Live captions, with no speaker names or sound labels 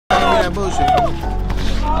that bullshit.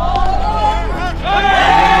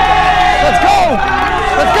 Let's go!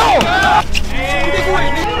 Let's go!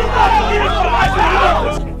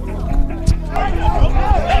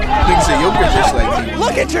 Nigga said you'll get just like me.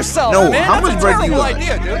 Look at yourself, no, man. how much bread do you got?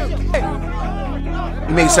 Idea, dude.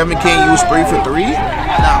 You make 7K and use 3 for 3? Nah,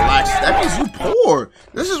 like, that means you poor.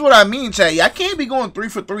 This is what I mean, chat. I can't be going 3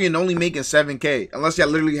 for 3 and only making 7K unless y'all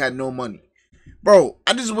literally had no money. Bro,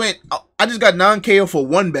 I just got 9K for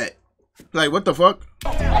one bet. Like, what the fuck?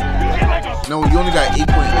 No, you only got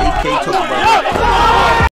 8.8K took about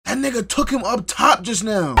that. That nigga took him up top just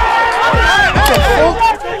now. What the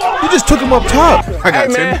fuck? You just took him up top. I got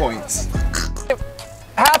 10 points.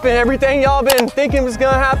 Happened. Everything y'all been thinking was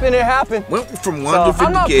gonna happen, it happened. Went from 1 to 50K.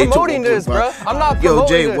 I'm not promoting this, bro. I'm not promoting Yo,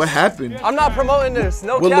 Jay, this. what happened? I'm not promoting this.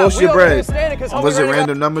 No what cap. lost your bread? Was it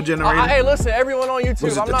random got, number generator? Hey, listen, everyone on YouTube,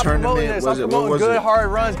 was it I'm the not promoting tournament? this. Was I'm it, promoting good,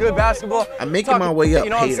 hard runs, good basketball. I'm making my way up.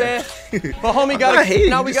 You know what I'm saying? But homie,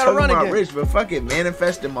 now we gotta run again. Rich, but fuck it,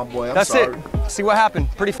 manifesting, my boy. I'm sorry. That's it. See what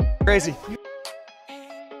happened. Pretty crazy.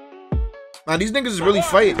 Nah, these niggas is really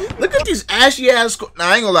fighting. Look at these ashy ass. Nah,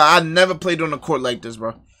 I ain't gonna lie. I never played on a court like this,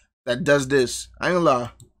 bro. That does this. I ain't gonna lie.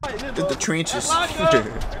 It's the trenches.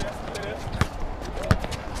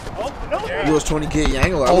 You was 20K. Yeah, I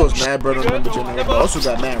ain't gonna lie. I was mad bread on number generator, but I also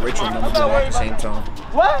got mad rich on number generator at the same time.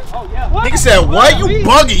 What? Nigga said, what? You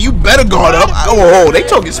bugging. You better guard up. Oh, they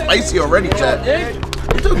talking spicy already, chat. They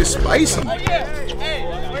talking spicy.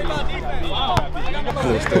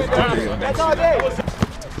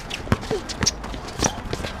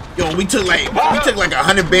 Yo, we took like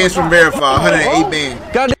 100 bands from Verify, 108 bands.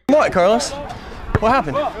 Goddamn what, Carlos? What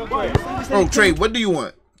happened? Bro, Trey, what do you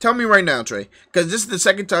want? Tell me right now, Trey. Because this is the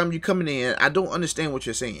second time you coming in. I don't understand what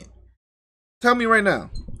you're saying. Tell me right now.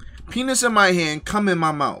 Penis in my hand, cum in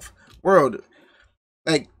my mouth. World,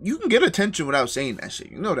 like, you can get attention without saying that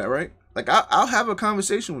shit. You know that, right? Like, I'll have a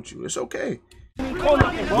conversation with you. It's okay. Bro,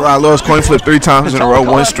 I lost coin flip 3 times in a row,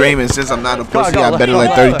 one stream, and since I'm not a pussy, I bet it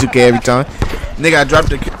like 32K every time. Nigga, I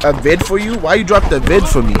dropped a vid for you? Why you dropped a vid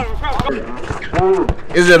for me?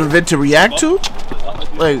 Is it a vid to react to?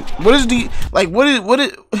 Like, what is the, like,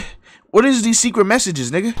 what is these secret messages,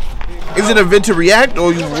 nigga? Is it a vid to react,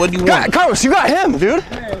 or what do you want? Carlos, you got him, dude.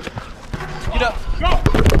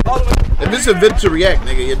 If it's a vid to react,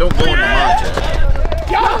 nigga, you don't go in the mod chat.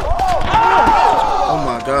 Oh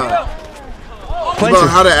my god. About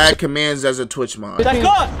how to add commands as a Twitch mod.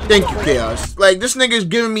 Thank you, Chaos. Like, this nigga is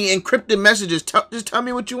giving me encrypted messages. Just tell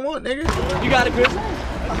me what you want, nigga. You got it, Chris.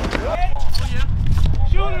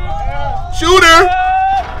 Shooter!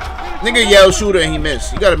 Nigga yelled shooter and he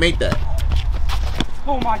missed. You gotta make that.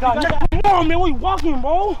 Oh my god. Come on, man. Where you walking,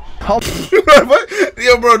 bro? What?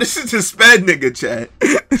 Yo, bro, this is the sped nigga, chat.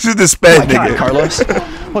 This is the sped nigga. God, Carlos.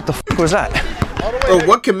 What the f was that? Bro,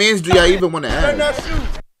 what commands do y'all even want to add?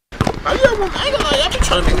 I ain't gonna lie, I've been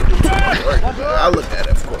trying to make it do too much work. I'll look at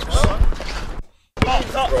it, of course.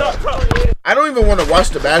 I don't even want to watch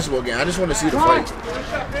the basketball game. I just want to see the fight.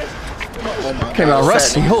 Oh my Came god. out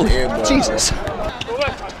rusty. Holy Jesus.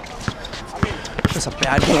 That's a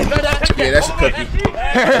bad game. Yeah, that's a cookie.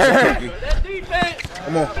 That's a cookie.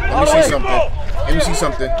 Come on, let me see something. Let me see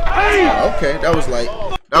something. Oh, okay, that was like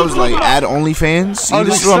add OnlyFans. See,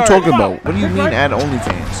 this is what I'm talking about. What do you mean add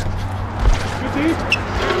OnlyFans?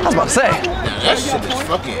 I was about to say. That shit is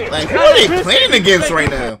fucking, like, who are they playing against right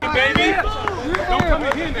now?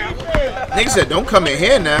 Nigga said, don't come in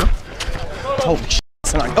here now. Holy shit.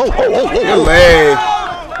 Good leg.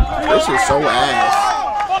 This is so ass.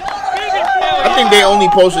 I think they only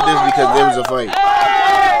posted this because there was a fight.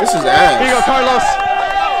 This is ass. Here you go, Carlos.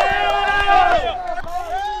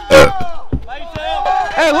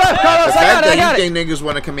 Hey, left, Carlos. The fact that you think niggas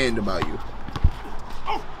want to command about you.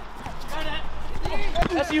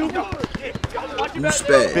 You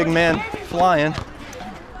sped. Big man flying.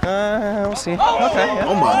 We'll see. Okay. Yeah.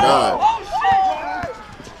 Oh my god.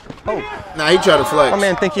 Oh. Nah, he tried to flex. My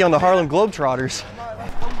man think he on the Harlem Globetrotters.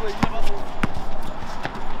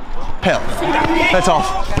 Hell. That's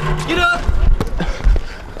off. Get up.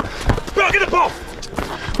 Bro, get the ball.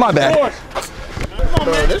 My bad.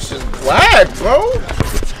 Bro, this is whack, bro.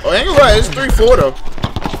 Oh, ain't gonna lie, it's 3-4 though.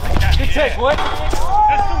 Good take, what?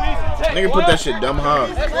 Nigga put that shit dumb hard.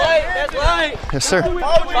 That's right, that's right. Yes, sir.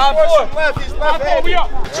 5-4. 5-4, we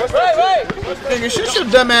up. Right. Nigga, shut your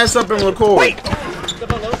dumb ass up and record. Wait.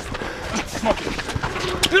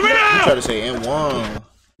 You try to say N1.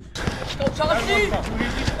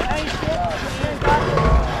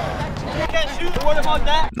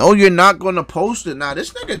 No, you're not gonna post it. Nah,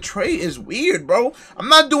 this nigga Trey is weird, bro. I'm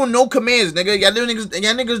not doing no commands, nigga. Y'all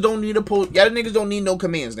niggas don't need a post. Y'all niggas don't need no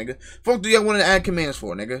commands, nigga. Fuck do y'all want to add commands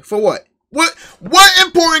for, nigga? For what? What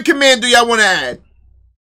important command do y'all want to add?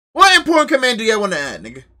 What important command do y'all want to add,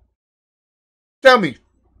 nigga? Tell me.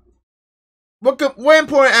 What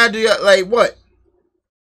important ad do y'all like? What?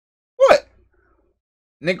 What?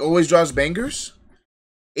 Nick always drops bangers.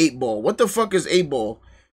 8-ball. What the fuck is 8-ball?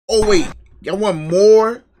 Oh wait, y'all want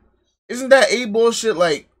more? Isn't that 8-ball shit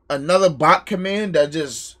like another bot command that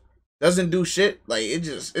just doesn't do shit? Like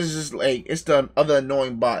it's just like it's the other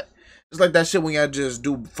annoying bot. It's like that shit when y'all just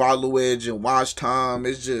do followage and watch time.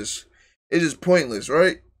 It's just pointless,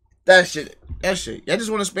 right? That shit. Y'all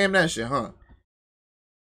just want to spam that shit, huh?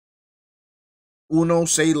 Uno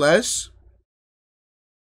say less.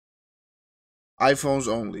 iPhones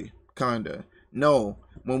only, kinda. No,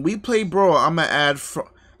 when we play Brawl, I'ma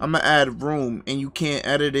add room, and you can't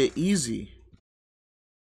edit it easy.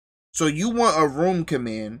 So you want a room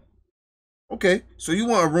command? Okay, so you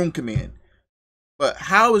want a room command, but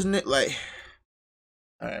how is Nick like?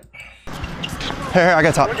 All right. Here, I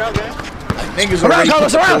got top. Like, niggas already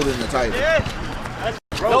put the code in the title.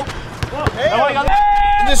 Nope.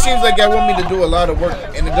 It just seems like y'all want me to do a lot of work,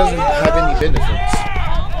 and it doesn't have any benefits.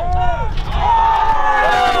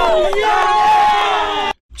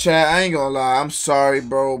 Chad, I ain't gonna lie. I'm sorry,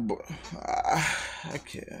 bro. But I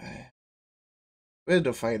can't. Where's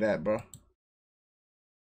the fight at, bro?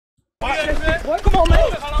 What? Come on, man.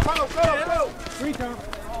 Go.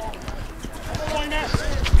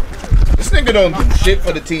 This nigga don't do shit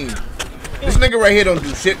for the team. This nigga right here don't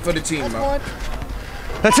do shit for the team, bro.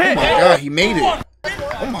 That's it. Oh my god, he made it.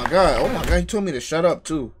 Oh my god, he told me to shut up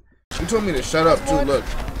too. He told me to shut up too, look.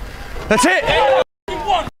 That's it.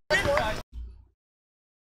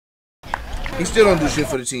 He still don't do shit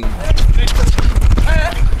for the team.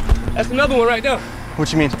 That's another one right there.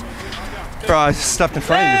 What you mean? Bro, I stepped in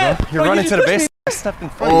front of you, bro. You're running to the base. I stepped in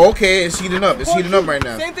front of you. Oh, okay, it's heating up. It's heating up right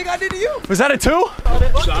now. Same thing I did to you. Was that a 2?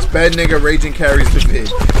 Sped nigga raging carries the vid.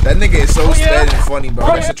 That nigga is so sped and funny, bro.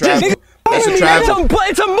 That's a travel. That's a travel.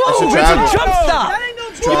 It's a move. That's a It's travel. a jump stop. That ain't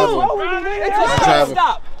no Travel. It's It's a travel.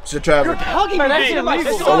 It's a travel. hugging me. That shit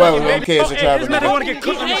illegal. Oh well, okay, it's a travel. This man want to get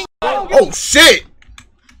cooked. Oh shit!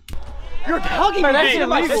 You're hugging me. That shit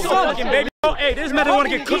illegal. Fucking baby. Hey, this man want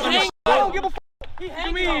to get cooked. I don't give a fuck.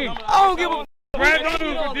 You mean? I don't give a. Grab on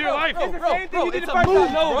for dear life. Bro, it's a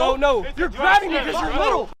move. No. You're grabbing me because you're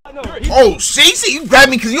little. Oh, see, you grabbed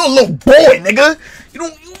me because you're a little boy, nigga. You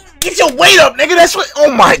don't get your weight up, nigga. That's what.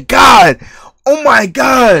 Oh my god. Oh my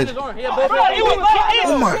god.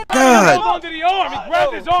 Oh my god. He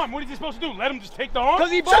grabbed his arm. What is he supposed to do? Let him just take the arm?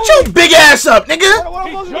 Shut your big ass up, nigga.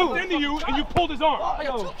 He jumped into you and you pulled his arm.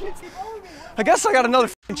 I guess I got another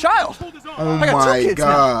f***ing child. Oh I got 2 my kids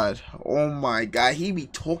god. Oh my god. He be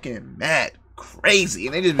talking mad crazy,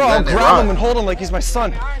 and they just be Bro, I'll letting it grab him and rock. hold him like he's my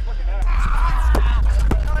son.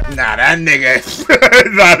 Nah, that nigga.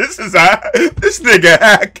 Nah, this nigga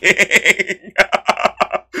hacking.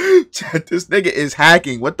 Chat, this nigga is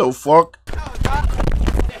hacking. What the fuck?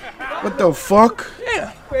 What the fuck?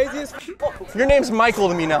 Yeah. Your name's Michael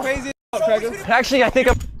to me now. Actually, I think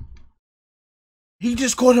I'm. He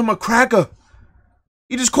just called him a cracker.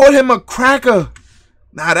 He just called him a cracker.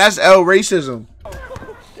 Nah, that's L racism.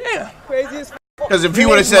 Yeah. Because if he Your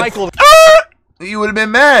would have name's said, Michael. you would have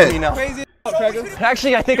been mad. Me now.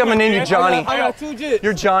 Actually, I think I'm gonna name you Johnny. I got 2 jits.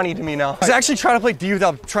 You're Johnny to me now. He's actually trying to play D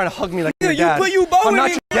without trying to hug me like your dad. I'm not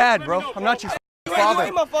your dad, bro. I'm not your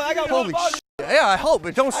father. Holy shit. Yeah, I hope,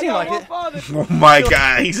 but don't seem like it. Oh my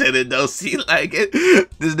god, he said it don't seem like it.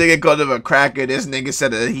 This nigga called him a cracker. This nigga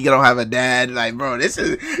said that he don't have a dad. Like, bro, this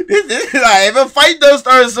is like, if a fight does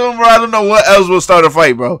start soon, bro, I don't know what else will start a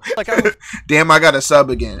fight, bro. Like, Damn, I gotta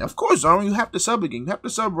sub again. Of course, Zone, you have to sub again. You have to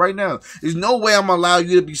sub right now. There's no way I'm gonna allow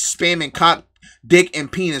you to be spamming cock, dick,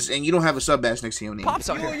 and penis, and you don't have a sub badge next to your name.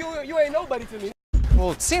 Pops out here. You ain't nobody to me.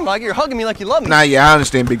 Well, it seemed like you're hugging me like you love me. Nah, yeah, I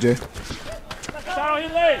understand, Big J.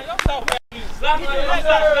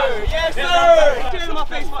 Yes, sir.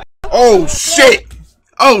 Oh shit!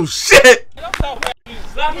 Oh shit!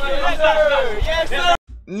 Yes, sir.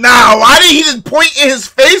 Nah, why did he just point in his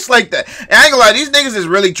face like that? And I ain't gonna lie, these niggas is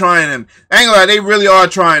really trying him. I ain't gonna lie, they really are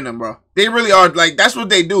trying him, bro. They really are, like, that's what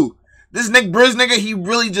they do. This Nick Briz nigga, he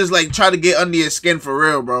really just, like, try to get under his skin for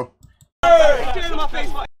real, bro. Niggas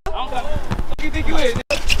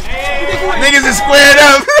is squared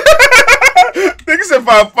up. Niggas said if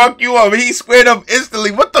I fuck you up, he squared up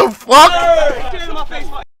instantly. What the fuck? Nah,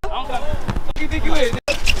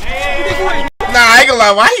 I ain't gonna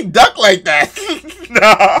lie, why he duck like that?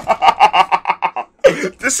 Nah.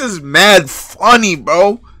 This this is mad funny,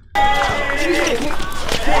 bro.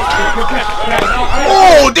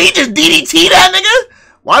 Oh, they just DDT that nigga?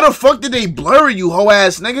 Why the fuck did they blur you, hoe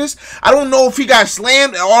ass niggas? I don't know if he got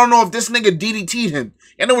slammed, or I don't know if this nigga DDT'd him.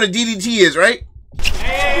 You know what a DDT is, right? You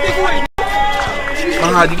can't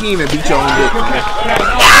even beat your own dick, man.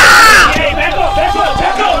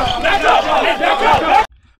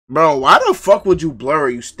 Bro, why the fuck would you blur,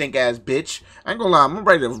 you stink ass bitch? I ain't gonna lie, I'm gonna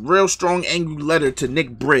write a real strong angry letter to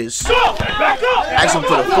Nick Briz. Ask him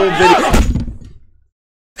for the full video.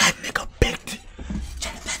 That nigga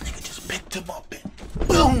just picked him up and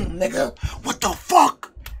boom, nigga. What the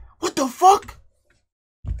fuck? What the fuck?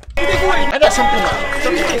 I got something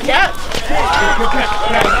like that.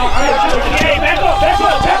 Hey, back up.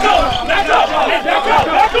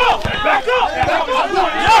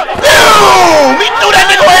 Boom! He threw that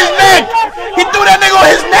nigga on his neck! He threw that nigga on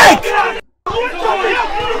his neck!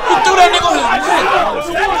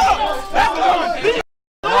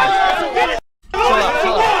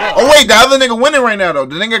 Oh wait, the other nigga winning right now though.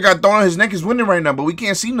 The nigga got thrown on his neck is winning right now, but we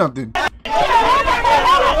can't see nothing.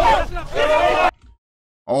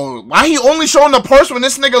 Oh, why he only showing the purse when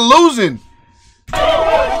this nigga losing?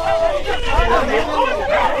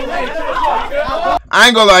 I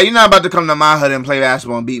ain't gonna lie, you're not about to come to my hood and play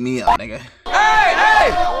basketball and beat me up, nigga.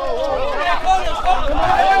 Hey!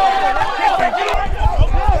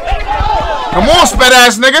 Come on, sped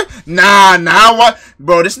ass nigga. Nah, what?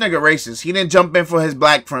 Bro, this nigga racist. He didn't jump in for his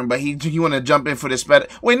black friend, but he wanna jump in for the sped.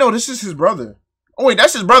 Wait, no, this is his brother. Oh wait,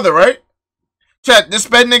 that's his brother, right? Chat, this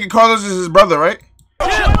sped nigga Carlos is his brother, right?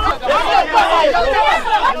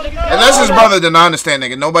 If that's his brother, then I understand,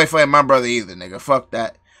 nigga. Nobody fighting my brother either, nigga. Fuck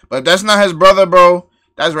that. But if that's not his brother, bro,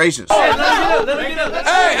 that's racist. Hey!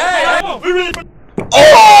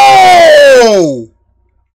 Oh!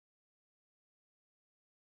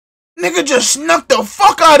 Nigga just snuck the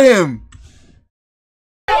fuck out of him.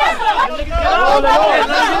 Hey!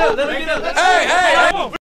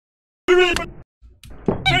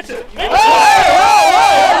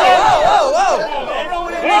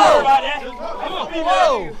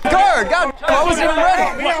 Guard, God, I wasn't even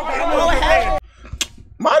ready.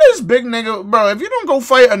 Why this big nigga, bro? If you don't go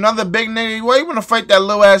fight another big nigga, why you wanna fight that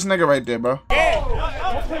little ass nigga right there, bro?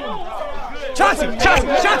 Chauncey! Come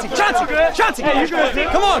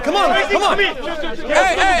on!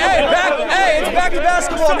 Hey, it's back to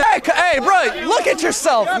basketball. Hey, bro, look at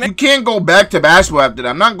yourself, man. You can't go back to basketball after that.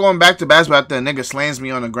 I'm not going back to basketball after a nigga slams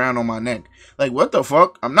me on the ground on my neck. Like, what the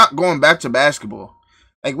fuck? I'm not going back to basketball.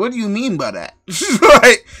 Like, what do you mean by that?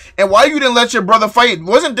 Right? And why you didn't let your brother fight?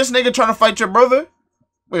 Wasn't this nigga trying to fight your brother?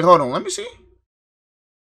 Wait, hold on. Let me see.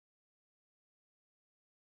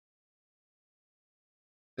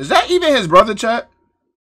 Is that even his brother, chat?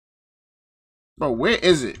 Bro, where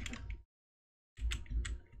is it?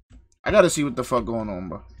 I gotta see what the fuck going on,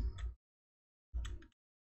 bro.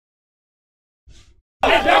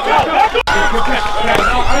 What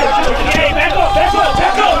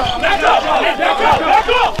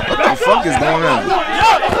the fuck is going on?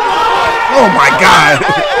 Oh my god!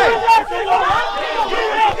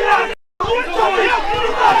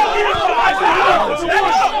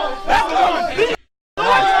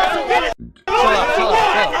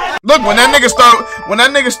 Look, when that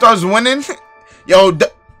nigga starts winning, yo, W to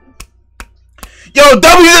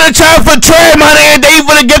the chat for Trey, my nigga. Thank you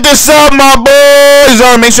for the get this sub, my boys.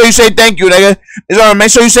 Make sure you say thank you, nigga.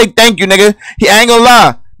 Make sure you say thank you, nigga. I ain't gonna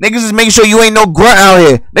lie. Niggas is making sure you ain't no grunt out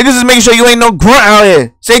here. Niggas is making sure you ain't no grunt out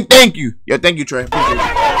here. Say thank you. Yo, thank you, Trey. Appreciate it.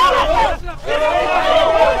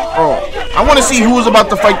 Oh, I want to see who was about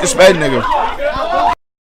to fight this bad nigga.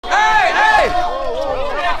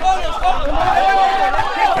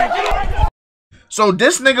 So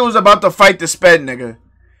this nigga was about to fight the sped nigga,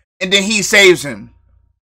 and then he saves him.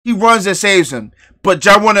 He runs and saves him, but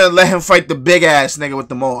y'all want to let him fight the big ass nigga with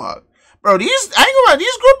the mohawk, bro. I ain't gonna lie,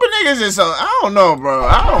 these group of niggas is I don't know, bro.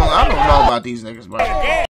 I don't know about these niggas, bro.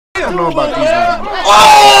 I don't know about these niggas, bro.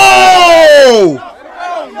 Oh!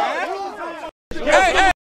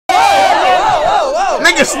 Hey!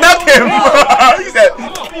 Nigga snuck him, bro. He said,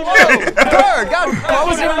 God, I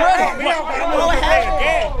wasn't even ready.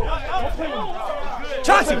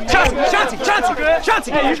 Chauncey! Come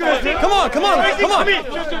on!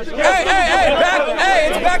 Hey,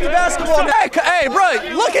 it's back to basketball. Hey, bro,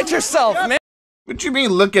 look at yourself, man. What you mean,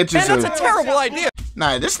 look at yourself? Man, that's a terrible idea.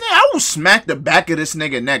 Nah, this nigga, I will smack the back of this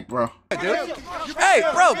nigga neck, bro. Hey,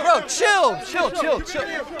 bro, chill.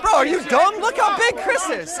 Bro, are you dumb? Look how big Chris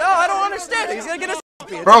is. Oh, I don't understand it. He's gonna get his.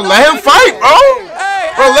 Bro, let him fight, bro. Hey,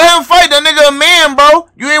 Bro, let him fight. That nigga a man, bro.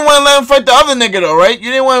 You didn't want to let him fight the other nigga, though, right?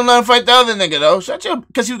 You didn't want to let him fight the other nigga, though. Shut your...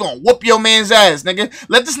 Because he was going to whoop your man's ass, nigga.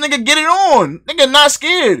 Let this nigga get it on. Nigga not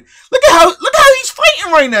scared. Look at how he's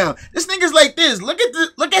fighting right now. This nigga's like this. Look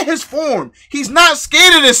at his form. He's not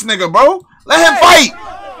scared of this nigga, bro. Let him fight.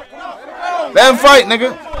 Let him fight,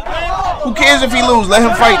 nigga. Who cares if he lose? Let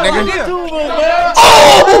him fight, nigga.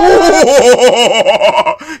 Oh!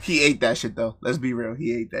 He ate that shit, though. Let's be real.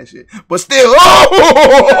 He ate that shit. But still. Oh!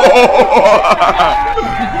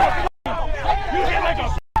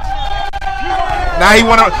 Now he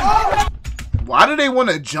wanna... Why do they want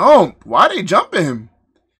to jump? Why are they jumping him?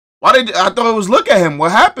 I thought it was look at him.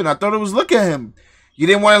 What happened? I thought it was look at him. You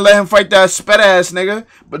didn't want to let him fight that sped ass nigga,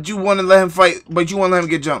 but you want to let him fight, but you want to let him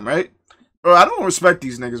get jumped, right? Bro, I don't respect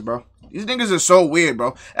these niggas, bro. These niggas are so weird,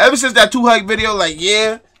 bro. Ever since that 2 Hype video,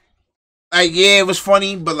 yeah, it was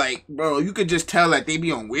funny, but like, bro, you could just tell like they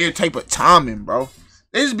be on weird type of timing, bro.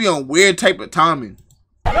 They just be on weird type of timing.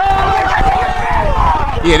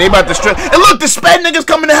 Yeah, they about to strip. And look, the sped niggas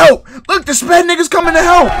coming to help. Look, the sped niggas coming to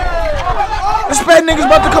help. The sped niggas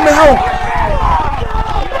about to come and help.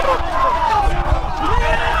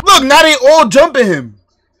 Look, now they all jumping him.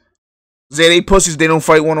 Say they pussies, they don't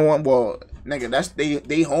fight one-on-one. Well, nigga, that's they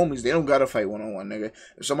homies. They don't gotta fight one-on-one, nigga.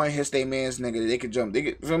 If somebody hits their man's nigga, they could jump. They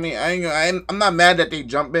could, feel me? I'm not mad that they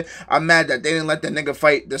jumping. I'm mad that they didn't let the nigga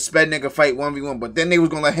fight, the sped nigga fight 1v1. But then they was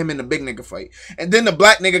gonna let him and the big nigga fight. And then the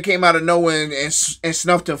black nigga came out of nowhere and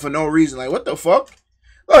snuffed him for no reason. Like, what the fuck?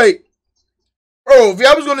 Like, bro, if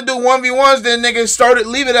y'all was gonna do 1v1s, then niggas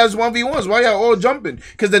leave it as 1v1s. Why y'all all jumping?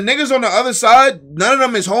 Because the niggas on the other side, none of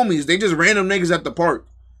them is homies. They just random niggas at the park.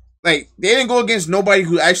 Like, they didn't go against nobody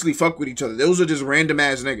who actually fuck with each other. Those are just random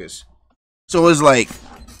ass niggas. So it's like,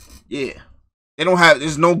 yeah. They don't have,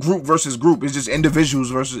 there's no group versus group. It's just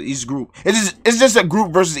individuals versus each group. It's just a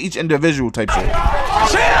group versus each individual type shit.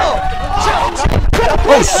 Chill!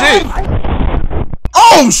 Oh shit!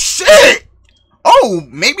 Oh shit! Oh,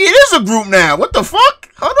 maybe it is a group now. What the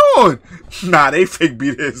fuck? Hold on. Nah, they fake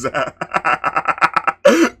beat his ass.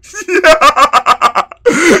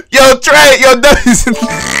 Yo, Trey, yo, W's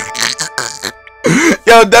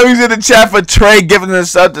in the chat for Trey giving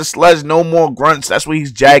us up to Sledge. No more grunts. That's what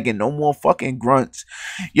he's jagging. No more fucking grunts.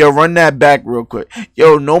 Yo, run that back real quick.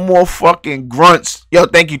 Yo, no more fucking grunts. Yo,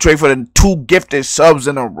 thank you, Trey, for the 2 gifted subs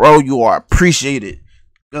in a row. You are appreciated.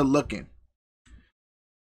 Good looking.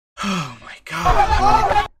 Oh my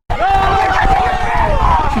god.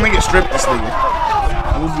 I'm gonna get stripped this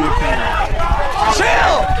nigga. Move your camera.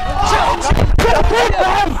 Chill!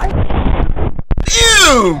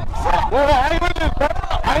 Ew!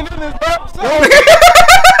 I ain't in this, bro.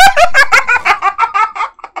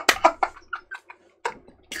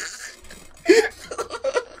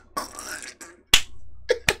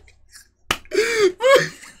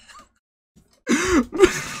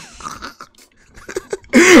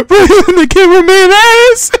 Bro, you on the cameraman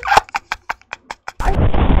ass?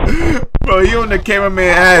 Bro, you on the cameraman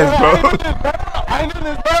ass, bro. I ain't in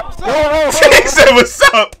this, bro. He said, what's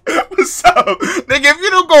up? What's up? Nigga, if you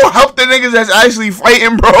don't go help the niggas that's actually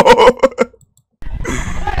fighting, bro.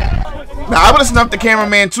 Nah, I would have snuffed the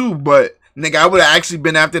cameraman too, but nigga, I would have actually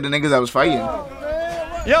been after the niggas that was fighting.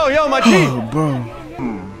 Yo, my G. Oh, bro.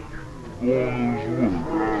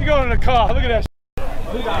 You going in the car. Look at that shit.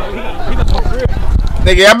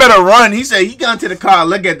 Nigga, I better run. He said he got into the car.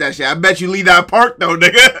 Look at that shit. I bet you leave that park though,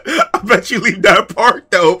 nigga. I bet you leave that park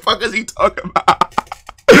though. Fuck is he talking about?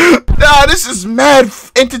 Nah, this is mad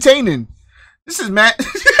entertaining. This is mad.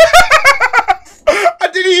 I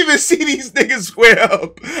didn't even see these niggas square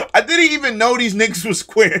up. I didn't even know these niggas was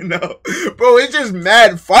squaring up. Bro, it's just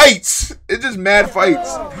mad fights. It's just mad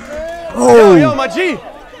fights. Oh, Yo, my G.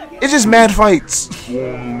 It's just mad fights. You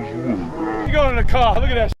going in the car. Look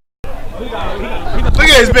at that shit. Look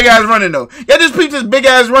at his big ass running though. Y'all just peeped his big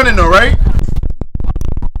ass running though, right?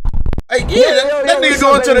 Like, yeah, that nigga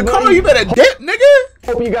going to the car. You better dip, nigga.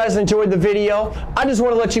 Hope you guys enjoyed the video. I just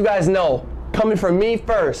want to let you guys know, coming from me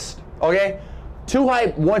first, okay? 2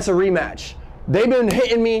 Hype wants a rematch. They've been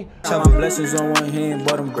hitting me. Count my blessings on one hand,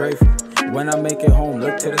 but I'm grateful. When I make it home,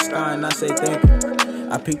 look to the sky and I say thank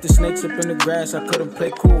you. I peeked the snakes up in the grass, I couldn't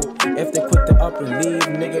play cool. If they quit the up and leave,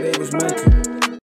 nigga, they was meant to.